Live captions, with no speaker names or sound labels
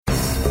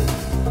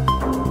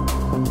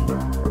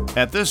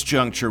At this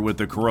juncture with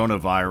the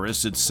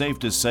coronavirus, it's safe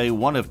to say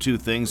one of two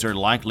things are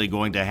likely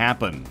going to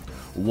happen.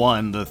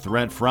 One, the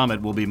threat from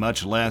it will be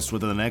much less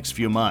within the next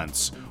few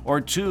months.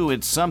 Or two,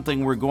 it's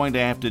something we're going to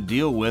have to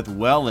deal with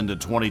well into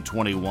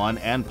 2021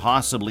 and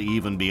possibly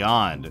even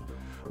beyond.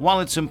 While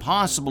it's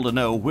impossible to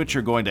know which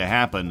are going to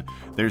happen,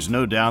 there's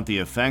no doubt the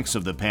effects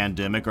of the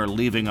pandemic are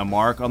leaving a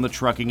mark on the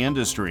trucking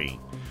industry.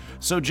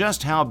 So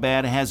just how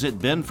bad has it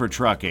been for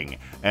trucking?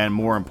 And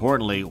more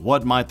importantly,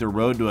 what might the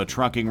road to a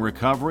trucking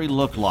recovery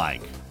look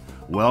like?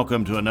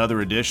 Welcome to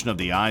another edition of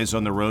the Eyes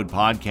on the Road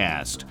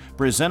podcast,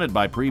 presented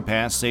by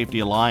Prepass Safety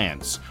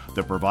Alliance,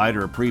 the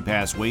provider of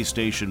Prepass Waste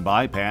Station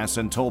Bypass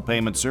and Toll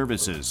Payment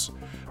Services.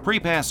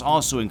 Prepass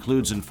also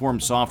includes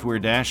informed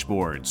software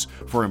dashboards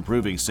for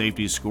improving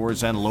safety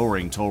scores and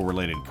lowering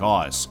toll-related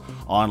costs,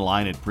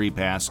 online at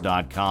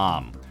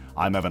prepass.com.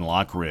 I'm Evan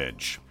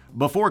Lockridge.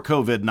 Before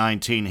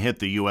COVID-19 hit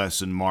the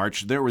U.S. in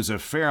March, there was a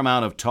fair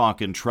amount of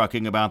talk in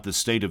trucking about the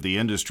state of the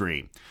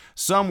industry.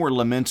 Some were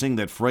lamenting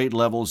that freight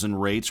levels and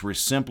rates were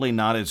simply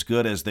not as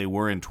good as they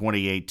were in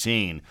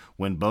 2018,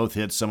 when both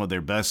hit some of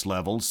their best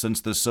levels since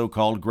the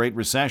so-called Great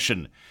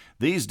Recession.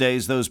 These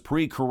days, those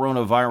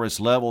pre-coronavirus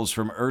levels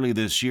from early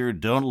this year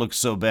don't look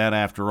so bad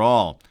after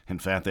all. In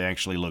fact, they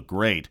actually look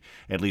great,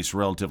 at least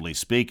relatively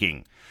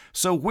speaking.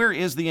 So where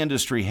is the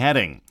industry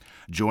heading?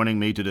 Joining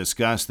me to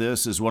discuss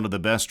this is one of the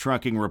best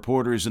trucking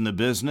reporters in the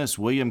business,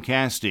 William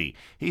Castee.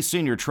 He's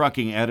senior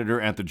trucking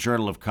editor at the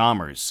Journal of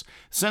Commerce.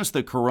 Since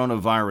the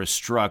coronavirus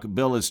struck,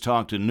 Bill has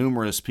talked to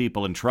numerous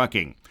people in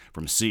trucking,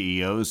 from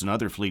CEOs and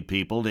other fleet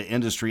people to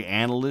industry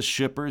analysts,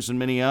 shippers, and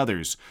many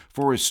others,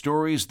 for his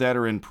stories that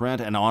are in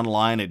print and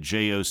online at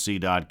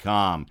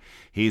joc.com.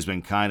 He's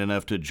been kind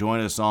enough to join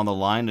us on the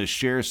line to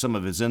share some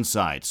of his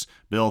insights.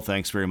 Bill,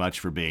 thanks very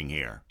much for being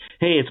here.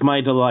 Hey, it's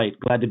my delight.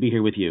 Glad to be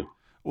here with you.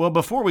 Well,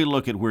 before we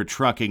look at where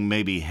trucking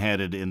may be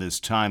headed in this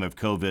time of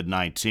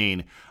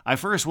COVID-19, I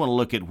first want to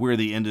look at where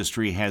the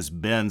industry has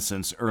been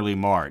since early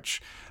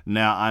March.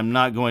 Now, I'm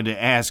not going to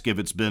ask if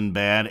it's been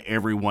bad.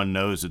 Everyone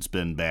knows it's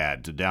been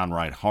bad, to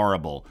downright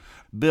horrible.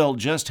 Bill,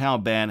 just how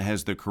bad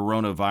has the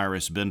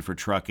coronavirus been for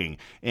trucking,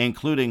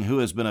 including who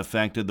has been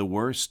affected the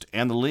worst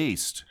and the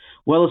least?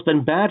 Well, it's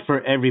been bad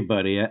for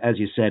everybody, as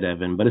you said,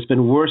 Evan, but it's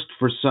been worse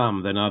for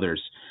some than others,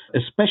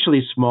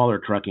 especially smaller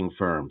trucking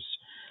firms.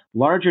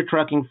 Larger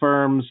trucking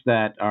firms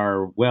that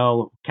are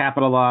well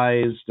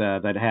capitalized,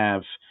 that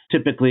have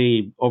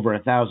typically over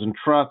 1,000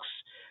 trucks,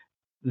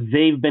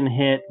 they've been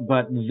hit,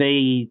 but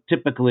they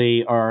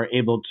typically are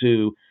able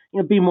to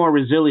be more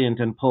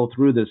resilient and pull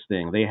through this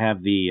thing. They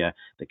have the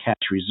cash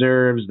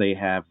reserves, they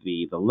have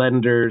the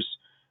lenders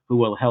who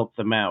will help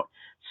them out.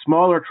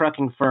 Smaller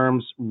trucking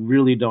firms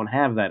really don't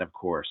have that, of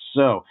course.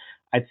 So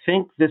I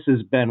think this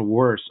has been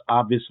worse,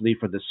 obviously,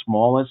 for the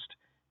smallest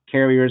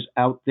carriers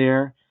out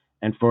there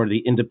and for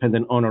the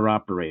independent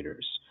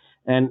owner-operators.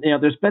 And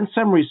there's been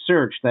some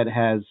research that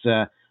has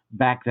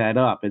backed that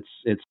up.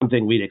 It's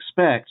something we'd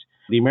expect.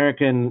 The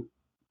American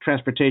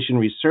Transportation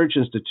Research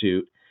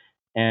Institute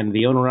and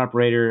the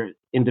Owner-Operator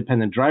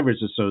Independent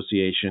Drivers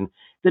Association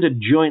did a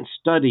joint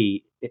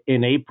study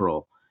in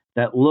April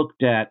that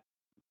looked at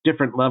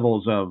different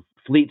levels of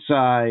fleet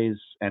size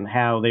and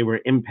how they were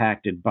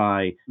impacted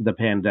by the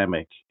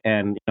pandemic.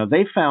 And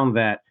they found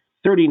that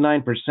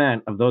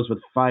 39% of those with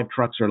 5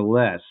 trucks or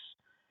less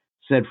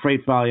said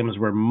freight volumes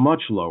were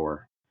much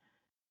lower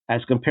as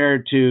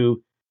compared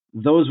to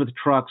those with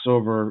trucks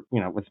over,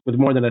 with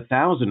more than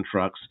 1,000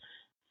 trucks.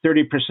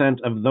 30%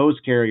 of those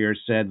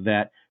carriers said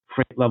that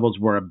freight levels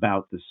were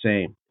about the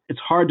same. It's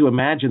hard to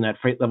imagine that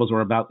freight levels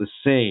were about the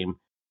same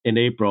in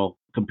April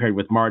compared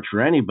with March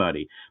for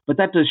anybody, but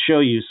that does show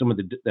you some of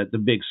the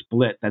big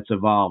split that's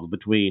evolved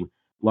between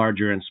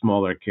larger and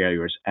smaller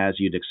carriers, as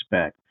you'd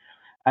expect.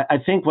 I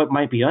think what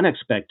might be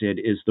unexpected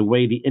is the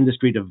way the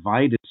industry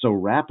divided so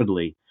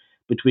rapidly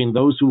between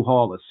those who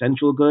haul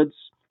essential goods,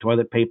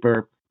 toilet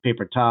paper,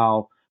 paper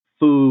towel,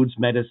 foods,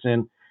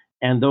 medicine,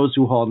 and those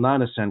who haul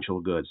non-essential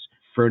goods,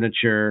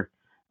 furniture,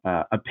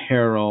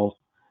 apparel,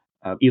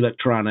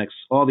 electronics,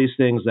 all these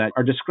things that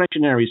are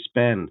discretionary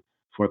spend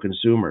for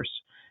consumers.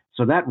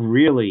 So that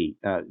really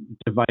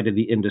divided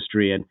the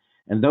industry.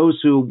 And those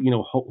who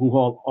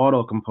haul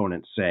auto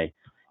components, say,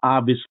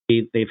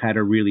 obviously they've had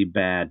a really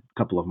bad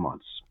couple of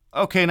months.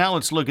 Okay, now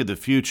let's look at the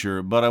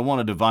future, but I want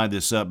to divide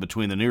this up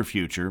between the near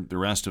future, the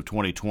rest of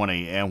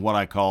 2020, and what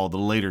I call the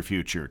later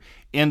future,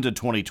 into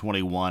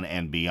 2021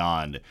 and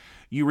beyond.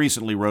 You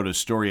recently wrote a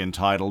story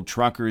entitled,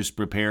 "Truckers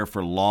Prepare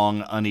for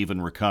Long,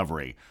 Uneven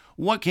Recovery."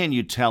 What can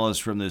you tell us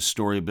from this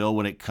story, Bill,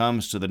 when it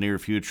comes to the near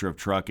future of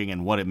trucking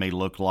and what it may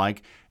look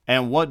like?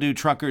 And what do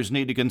truckers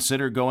need to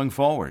consider going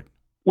forward?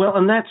 Well,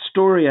 in that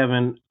story,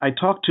 Evan, I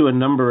talked to a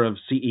number of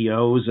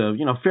CEOs of,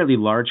 fairly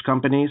large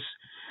companies,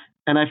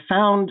 and I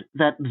found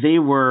that they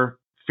were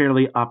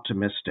fairly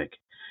optimistic.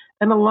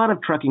 And a lot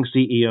of trucking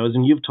CEOs,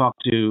 and you've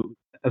talked to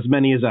as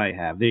many as I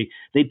have, they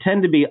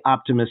tend to be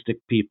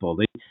optimistic people.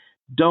 They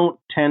don't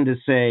tend to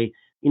say,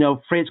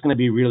 freight's going to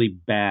be really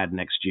bad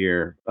next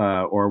year,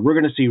 or we're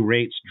going to see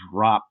rates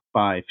drop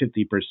by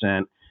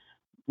 50%.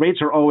 Rates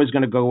are always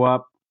going to go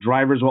up.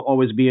 Drivers will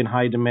always be in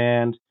high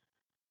demand.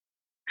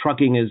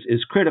 Trucking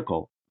is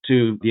critical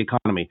to the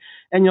economy.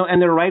 And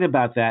they're right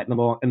about that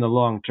in the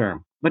long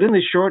term. But in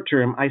the short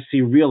term, I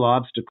see real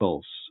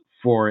obstacles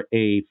for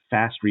a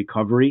fast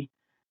recovery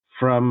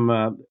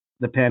from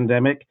the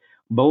pandemic,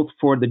 both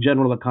for the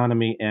general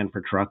economy and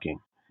for trucking.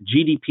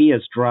 GDP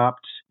has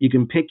dropped. You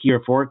can pick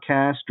your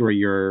forecast or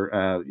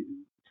your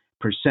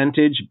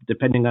percentage,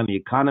 depending on the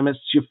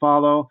economists you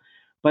follow,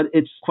 but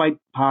it's quite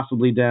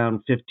possibly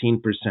down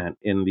 15%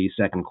 in the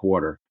second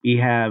quarter. We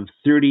have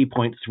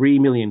 30.3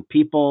 million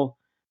people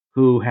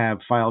who have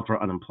filed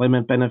for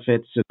unemployment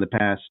benefits in the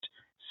past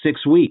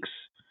 6 weeks.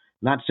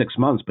 Not 6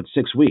 months, but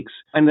 6 weeks.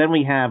 And then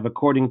we have,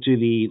 according to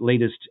the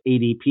latest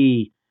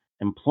ADP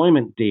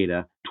employment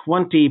data,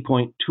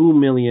 20.2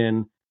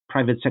 million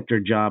private sector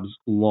jobs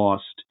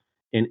lost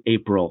in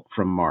April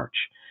from March.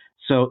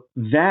 So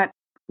that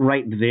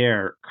right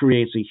there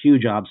creates a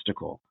huge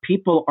obstacle.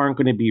 People aren't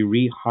going to be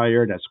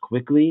rehired as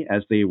quickly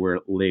as they were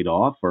laid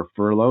off or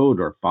furloughed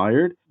or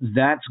fired.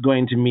 That's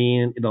going to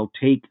mean it'll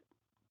take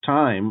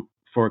time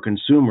for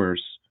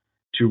consumers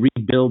to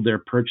rebuild their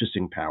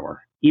purchasing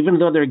power. Even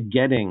though they're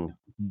getting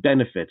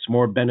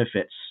more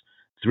benefits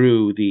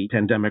through the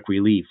Pandemic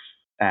Relief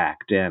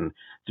Act and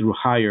through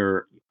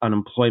higher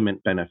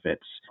unemployment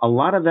benefits, a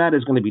lot of that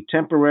is going to be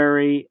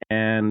temporary,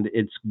 and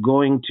it's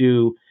going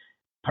to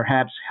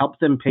perhaps help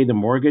them pay the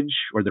mortgage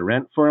or the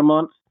rent for a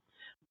month,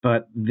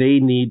 but they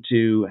need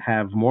to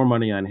have more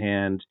money on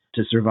hand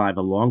to survive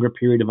a longer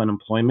period of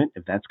unemployment,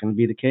 if that's going to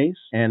be the case.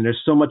 And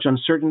there's so much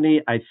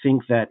uncertainty, I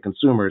think that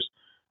consumers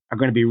are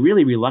going to be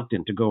really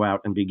reluctant to go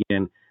out and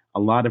begin a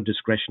lot of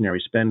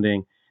discretionary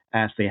spending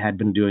as they had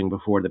been doing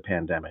before the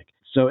pandemic.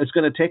 So it's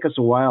going to take us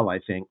a while, I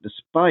think,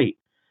 despite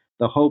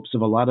the hopes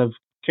of a lot of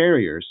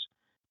carriers,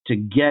 to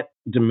get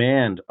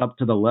demand up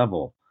to the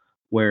level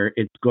where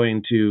it's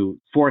going to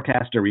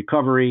forecast a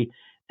recovery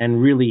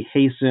and really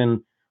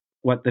hasten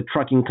what the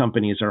trucking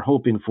companies are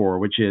hoping for,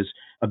 which is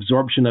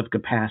absorption of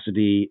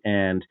capacity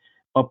and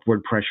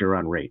upward pressure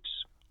on rates.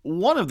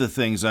 One of the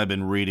things I've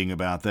been reading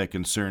about that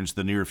concerns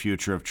the near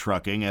future of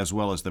trucking, as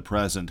well as the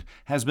present,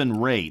 has been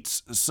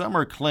rates. Some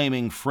are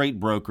claiming freight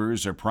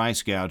brokers are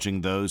price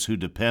gouging those who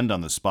depend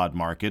on the spot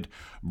market.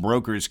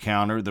 Brokers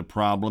counter the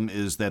problem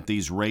is that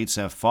these rates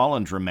have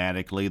fallen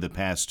dramatically the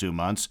past 2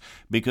 months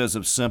because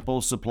of simple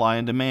supply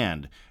and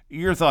demand.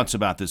 Your thoughts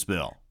about this,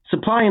 Bill?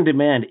 Supply and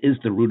demand is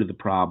the root of the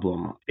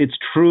problem. It's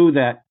true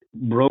that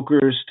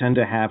brokers tend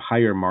to have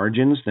higher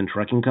margins than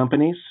trucking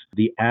companies.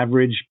 The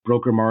average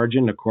broker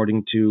margin,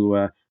 according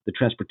to the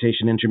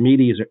Transportation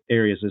Intermediaries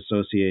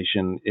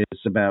Association, is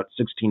about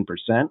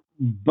 16%.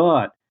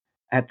 But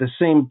at the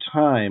same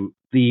time,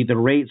 the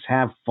rates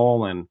have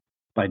fallen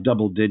by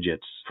double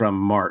digits from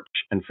March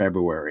and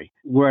February.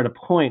 We're at a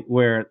point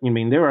where,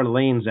 there are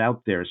lanes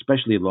out there,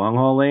 especially long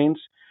haul lanes,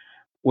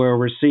 where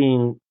we're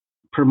seeing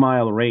per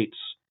mile rates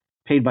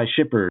paid by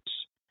shippers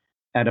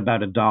at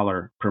about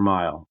 $1 per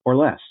mile or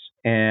less.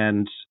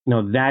 And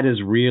that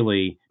is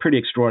really pretty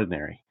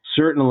extraordinary.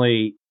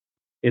 Certainly,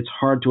 it's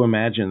hard to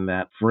imagine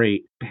that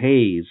freight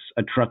pays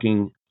a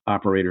trucking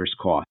operator's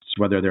costs,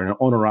 whether they're an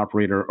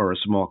owner-operator or a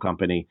small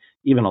company,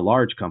 even a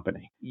large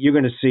company. You're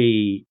going to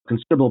see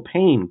considerable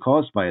pain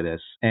caused by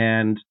this.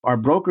 And are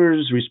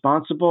brokers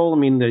responsible?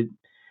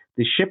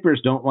 The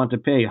shippers don't want to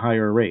pay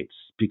higher rates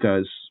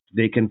because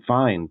they can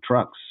find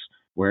trucks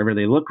wherever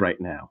they look right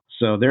now.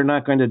 So they're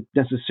not going to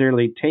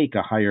necessarily take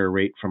a higher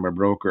rate from a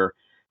broker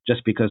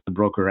just because the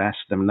broker asks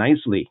them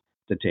nicely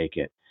to take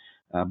it.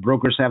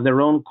 Brokers have their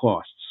own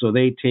costs, so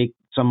they take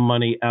some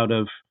money out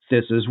of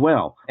this as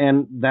well.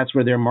 And that's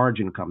where their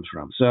margin comes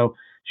from. So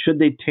should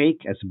they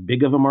take as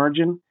big of a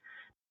margin?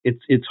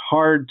 It's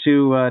hard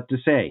to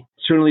say.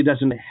 Certainly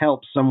doesn't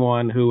help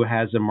someone who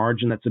has a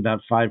margin that's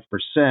about 5%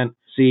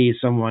 see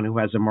someone who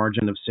has a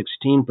margin of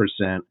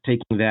 16%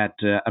 taking that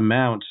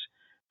amount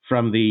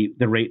from the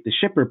rate the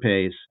shipper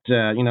pays.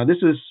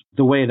 This is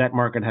the way that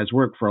market has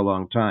worked for a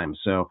long time.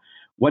 So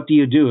what do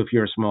you do if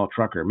you're a small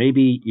trucker?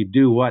 Maybe you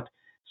do what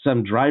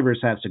some drivers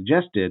have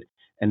suggested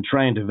and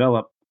try and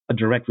develop a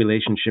direct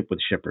relationship with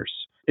shippers.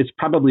 It's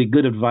probably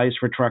good advice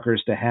for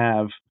truckers to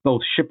have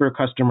both shipper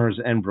customers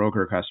and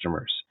broker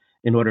customers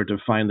in order to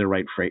find the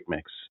right freight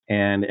mix.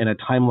 And in a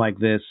time like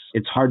this,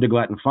 it's hard to go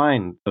out and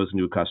find those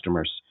new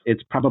customers.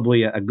 It's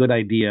probably a good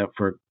idea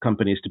for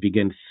companies to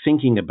begin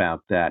thinking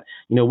about that.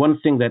 One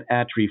thing that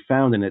ATRI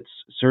found in its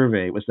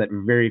survey was that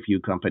very few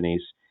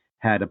companies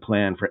had a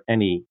plan for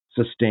any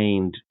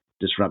sustained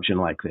disruption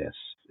like this.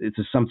 It's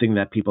something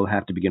that people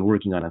have to begin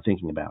working on and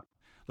thinking about.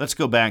 Let's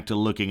go back to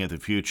looking at the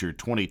future,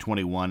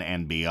 2021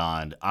 and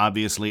beyond.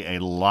 Obviously, a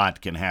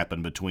lot can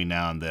happen between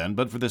now and then,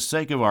 but for the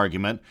sake of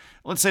argument,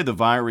 let's say the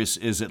virus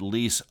is at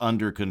least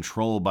under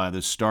control by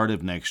the start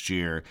of next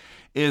year.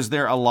 Is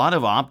there a lot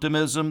of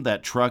optimism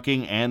that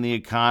trucking and the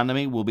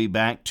economy will be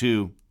back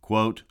to,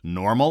 quote,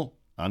 normal,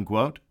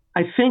 unquote?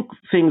 I think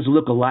things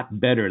look a lot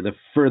better the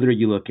further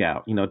you look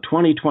out.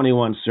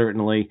 2021,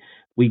 certainly.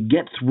 We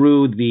get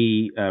through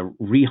the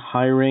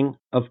rehiring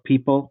of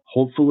people,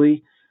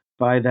 hopefully,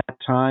 by that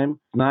time.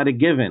 Not a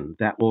given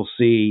that we'll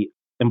see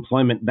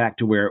employment back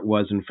to where it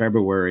was in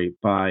February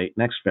by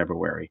next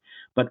February.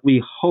 But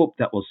we hope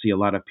that we'll see a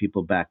lot of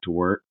people back to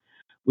work.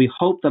 We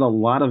hope that a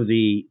lot of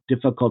the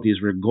difficulties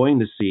we're going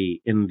to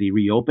see in the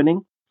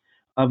reopening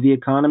of the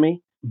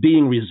economy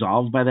being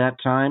resolved by that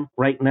time.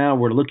 Right now,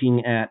 we're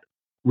looking at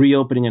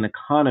reopening an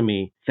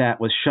economy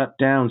that was shut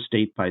down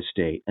state by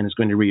state and is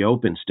going to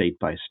reopen state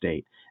by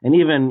state. And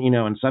even,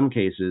 in some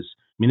cases,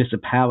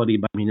 municipality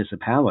by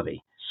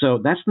municipality. So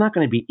that's not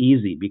going to be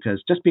easy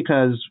because just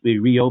because we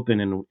reopen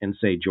in,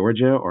 say,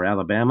 Georgia or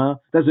Alabama,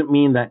 doesn't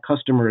mean that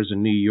customers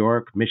in New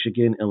York,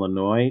 Michigan,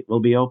 Illinois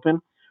will be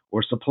open,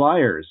 or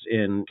suppliers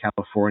in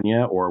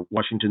California or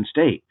Washington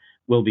State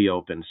will be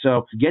open.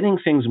 So getting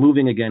things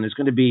moving again is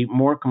going to be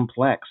more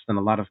complex than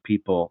a lot of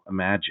people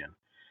imagine.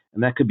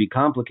 And that could be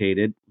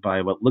complicated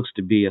by what looks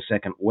to be a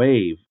second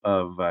wave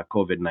of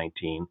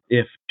COVID-19.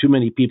 If too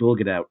many people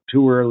get out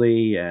too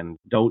early and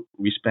don't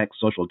respect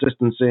social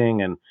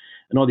distancing and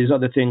all these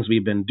other things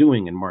we've been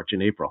doing in March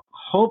and April.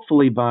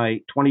 Hopefully by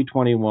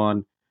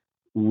 2021,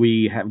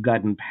 we have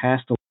gotten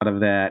past a lot of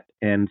that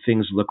and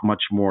things look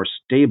much more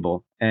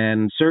stable.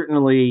 And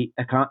certainly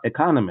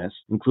economists,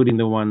 including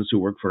the ones who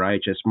work for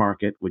IHS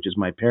Markit, which is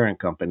my parent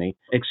company,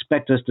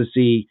 expect us to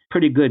see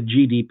pretty good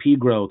GDP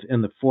growth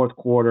in the fourth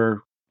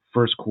quarter,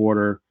 first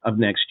quarter of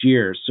next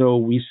year. So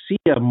we see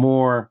a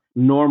more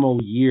normal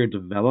year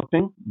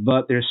developing,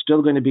 but there's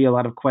still going to be a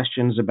lot of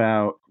questions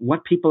about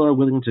what people are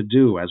willing to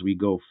do as we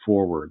go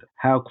forward.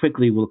 How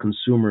quickly will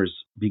consumers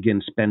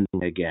begin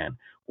spending again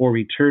or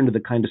return to the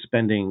kind of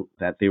spending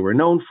that they were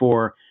known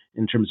for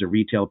in terms of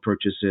retail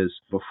purchases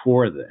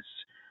before this?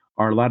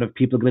 Are a lot of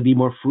people going to be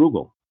more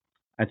frugal?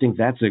 I think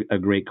that's a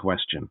great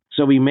question.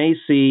 So we may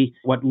see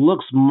what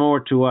looks more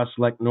to us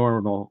like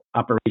normal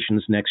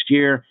operations next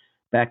year,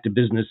 back to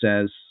business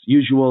as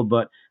usual,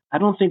 but I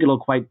don't think it'll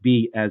quite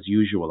be as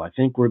usual. I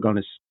think we're going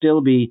to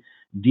still be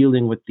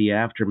dealing with the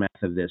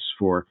aftermath of this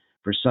for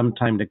some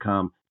time to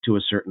come to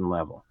a certain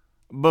level.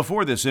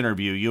 Before this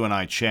interview, you and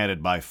I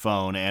chatted by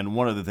phone, and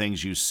one of the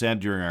things you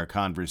said during our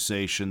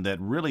conversation that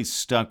really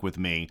stuck with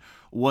me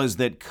was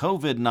that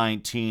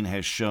COVID-19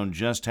 has shown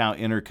just how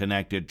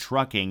interconnected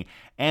trucking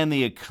and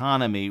the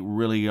economy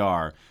really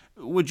are.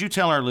 Would you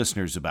tell our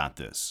listeners about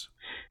this?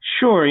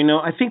 Sure.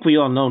 I think we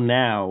all know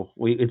now,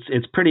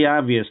 it's pretty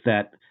obvious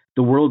that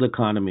the world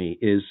economy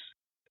is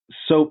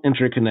so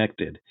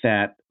interconnected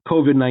that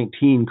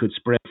COVID-19 could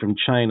spread from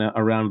China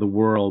around the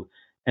world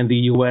and the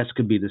U.S.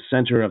 could be the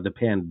center of the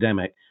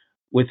pandemic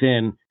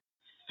within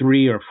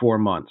 3 or 4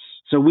 months.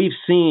 So we've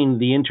seen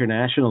the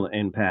international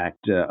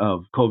impact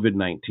of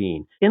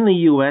COVID-19. In the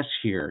U.S.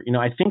 here,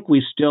 I think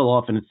we still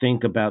often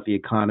think about the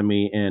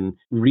economy in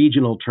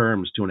regional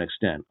terms to an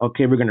extent.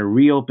 Okay, we're going to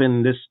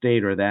reopen this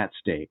state or that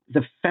state.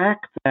 The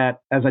fact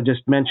that, as I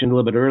just mentioned a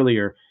little bit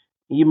earlier,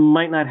 you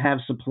might not have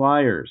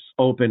suppliers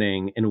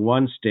opening in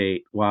one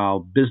state while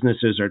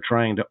businesses are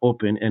trying to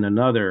open in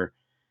another,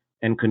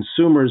 and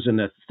consumers in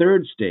a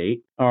third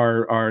state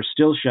are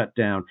still shut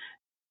down,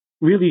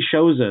 really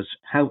shows us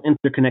how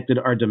interconnected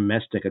our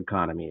domestic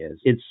economy is.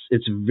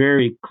 It's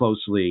very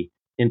closely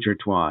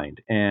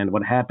intertwined. And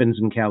what happens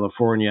in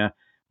California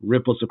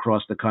ripples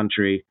across the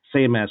country,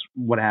 same as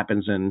what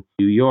happens in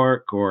New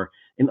York or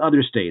in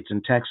other states,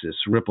 in Texas,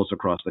 ripples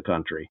across the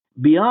country.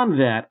 Beyond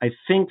that, I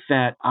think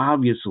that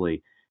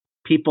obviously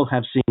people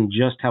have seen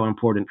just how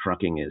important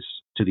trucking is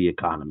to the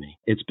economy.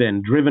 It's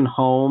been driven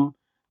home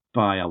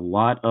by a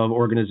lot of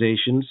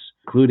organizations,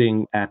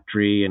 including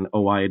APTRI and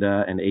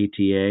OOIDA and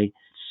ATA.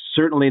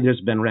 Certainly, there's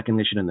been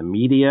recognition in the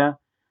media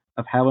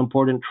of how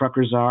important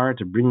truckers are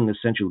to bringing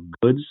essential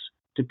goods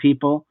to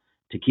people,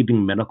 to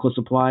keeping medical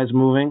supplies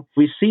moving.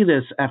 We see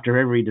this after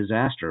every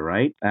disaster,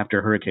 right?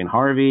 After Hurricane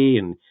Harvey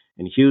in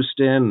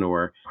Houston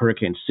or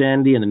Hurricane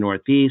Sandy in the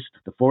Northeast,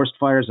 the forest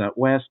fires out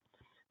west.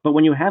 But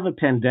when you have a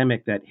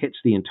pandemic that hits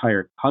the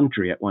entire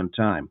country at one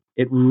time,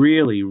 it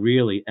really,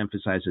 really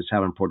emphasizes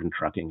how important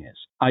trucking is.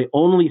 I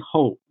only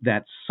hope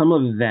that some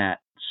of that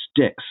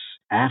sticks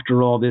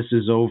after all this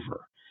is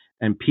over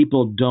and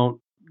people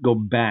don't go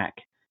back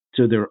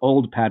to their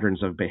old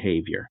patterns of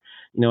behavior.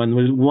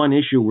 And one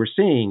issue we're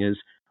seeing is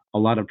a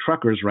lot of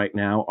truckers right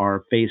now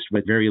are faced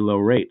with very low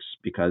rates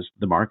because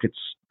the market's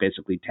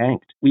basically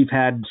tanked. We've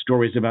had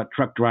stories about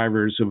truck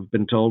drivers who've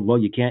been told, well,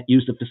 you can't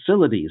use the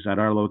facilities at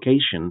our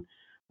location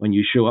when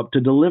you show up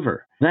to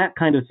deliver. That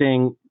kind of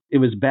thing, it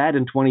was bad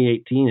in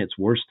 2018. It's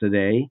worse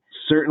today.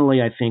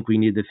 Certainly, I think we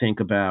need to think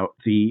about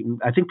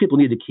I think people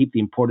need to keep the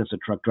importance of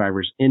truck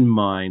drivers in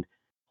mind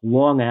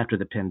long after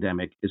the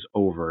pandemic is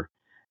over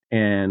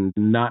and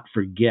not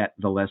forget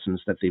the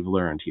lessons that they've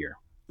learned here.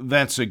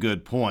 That's a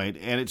good point.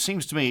 And it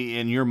seems to me,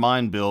 in your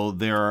mind, Bill,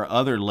 there are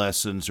other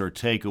lessons or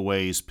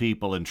takeaways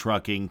people in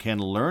trucking can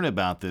learn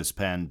about this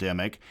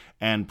pandemic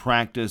and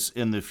practice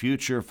in the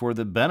future for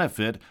the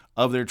benefit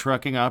of their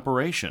trucking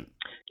operation.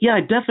 Yeah, I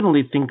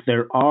definitely think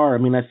there are.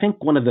 I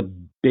think one of the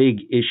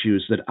big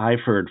issues that I've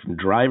heard from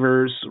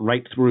drivers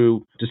right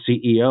through to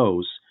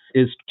CEOs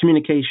is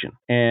communication.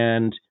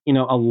 And,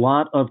 a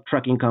lot of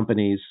trucking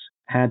companies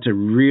had to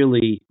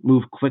really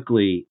move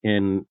quickly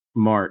in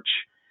March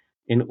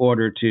in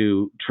order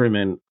to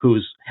determine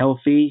who's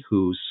healthy,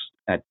 who's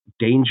at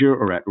danger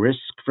or at risk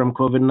from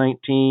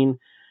COVID-19.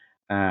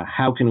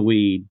 How can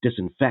we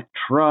disinfect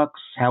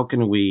trucks? How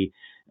can we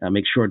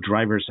make sure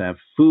drivers have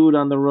food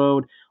on the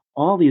road?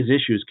 All these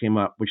issues came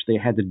up, which they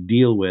had to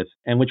deal with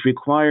and which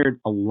required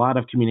a lot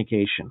of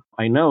communication.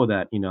 I know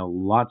that,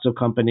 lots of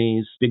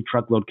companies, big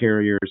truckload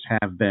carriers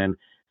have been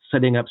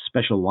setting up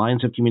special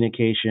lines of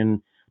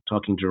communication,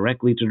 talking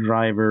directly to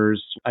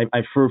drivers.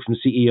 I've heard from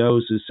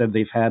CEOs who said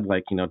they've had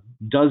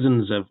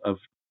dozens of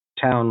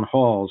town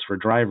halls for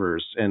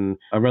drivers in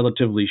a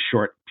relatively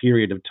short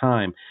period of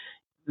time.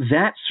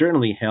 That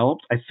certainly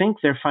helped. I think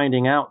they're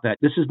finding out that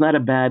this is not a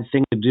bad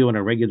thing to do on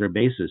a regular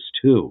basis,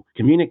 too.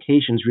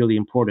 Communication is really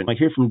important. I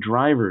hear from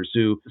drivers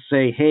who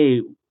say, hey,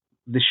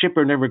 the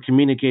shipper never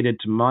communicated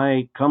to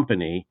my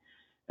company,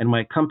 and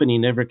my company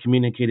never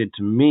communicated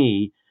to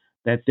me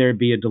that there'd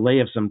be a delay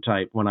of some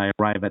type when I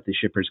arrive at the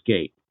shipper's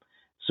gate.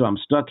 So I'm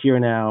stuck here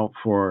now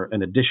for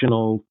an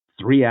additional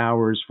 3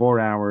 hours, 4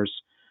 hours,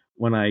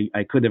 when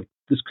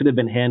this could have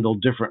been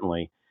handled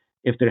differently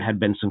if there had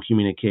been some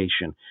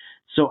communication.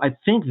 So I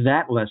think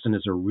that lesson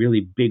is a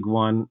really big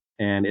one,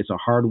 and it's a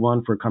hard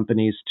one for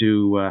companies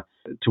to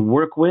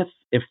work with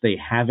if they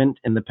haven't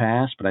in the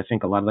past. But I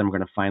think a lot of them are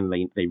going to find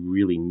they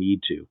really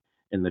need to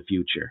in the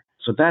future.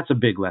 So that's a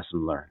big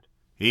lesson learned.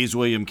 He's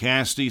William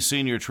Cassidy,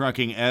 Senior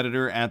Trucking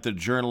Editor at the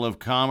Journal of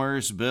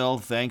Commerce. Bill,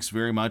 thanks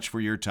very much for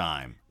your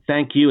time.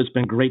 Thank you. It's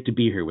been great to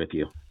be here with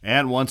you.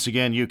 And once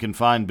again, you can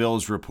find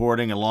Bill's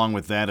reporting along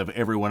with that of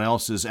everyone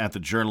else's at the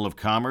Journal of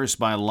Commerce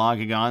by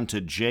logging on to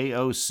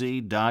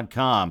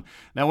joc.com.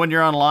 Now, when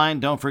you're online,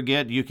 don't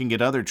forget you can get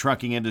other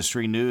trucking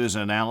industry news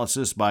and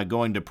analysis by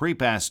going to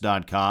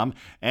prepass.com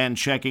and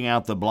checking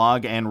out the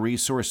blog and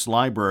resource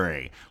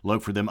library.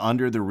 Look for them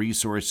under the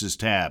Resources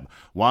tab.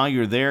 While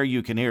you're there,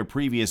 you can hear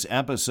previous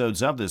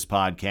episodes of this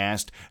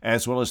podcast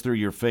as well as through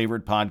your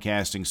favorite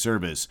podcasting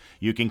service.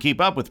 You can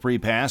keep up with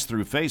Prepass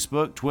through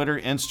Facebook, Twitter,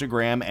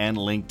 Instagram, and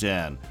LinkedIn.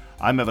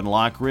 I'm Evan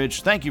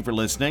Lockridge. Thank you for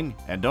listening,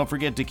 and don't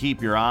forget to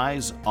keep your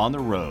eyes on the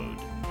road.